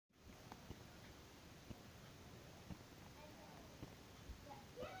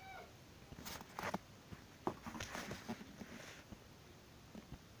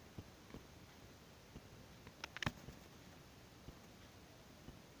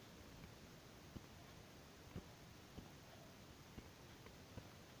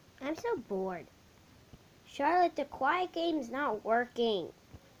I'm so bored. Charlotte, the quiet game's not working.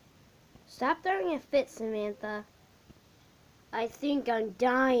 Stop throwing a fit, Samantha. I think I'm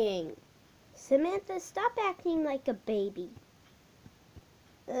dying. Samantha, stop acting like a baby.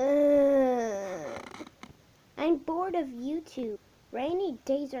 I'm bored of YouTube. Rainy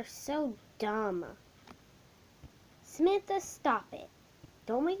days are so dumb. Samantha, stop it.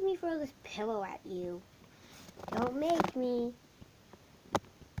 Don't make me throw this pillow at you. Don't make me.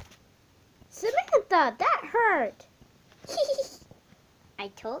 Samantha, that hurt. I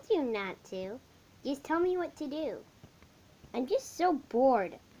told you not to. Just tell me what to do. I'm just so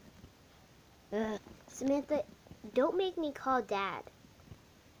bored. Samantha, don't make me call Dad.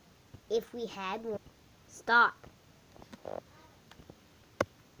 If we had one. Stop.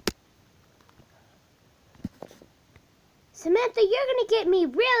 Samantha, you're gonna get me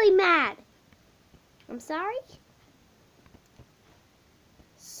really mad. I'm sorry?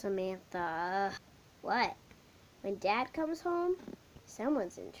 Samantha. What? When Dad comes home,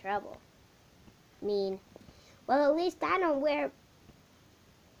 someone's in trouble. Well, at least I don't wear...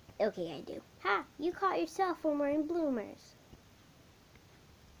 Okay, I do. Ha! You caught yourself when wearing bloomers.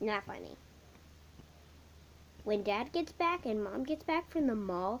 Not funny. When Dad gets back and Mom gets back from the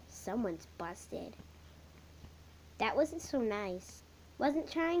mall, someone's busted. That wasn't so nice.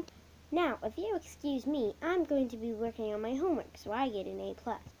 Wasn't trying to... Now, if you'll excuse me, I'm going to be working on my homework, so I get an A+.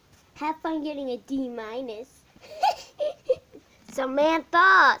 Have fun getting a D-.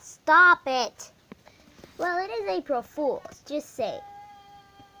 Samantha, stop it. Well, it is April Fool's, just say.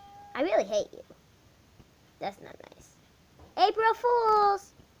 I really hate you. That's not nice. April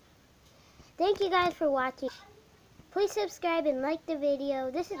Fools! Thank you guys for watching. Please subscribe and like the video.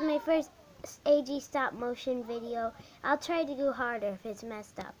 This is my first AG stop motion video. I'll try to go harder if it's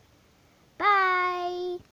messed up. Bye!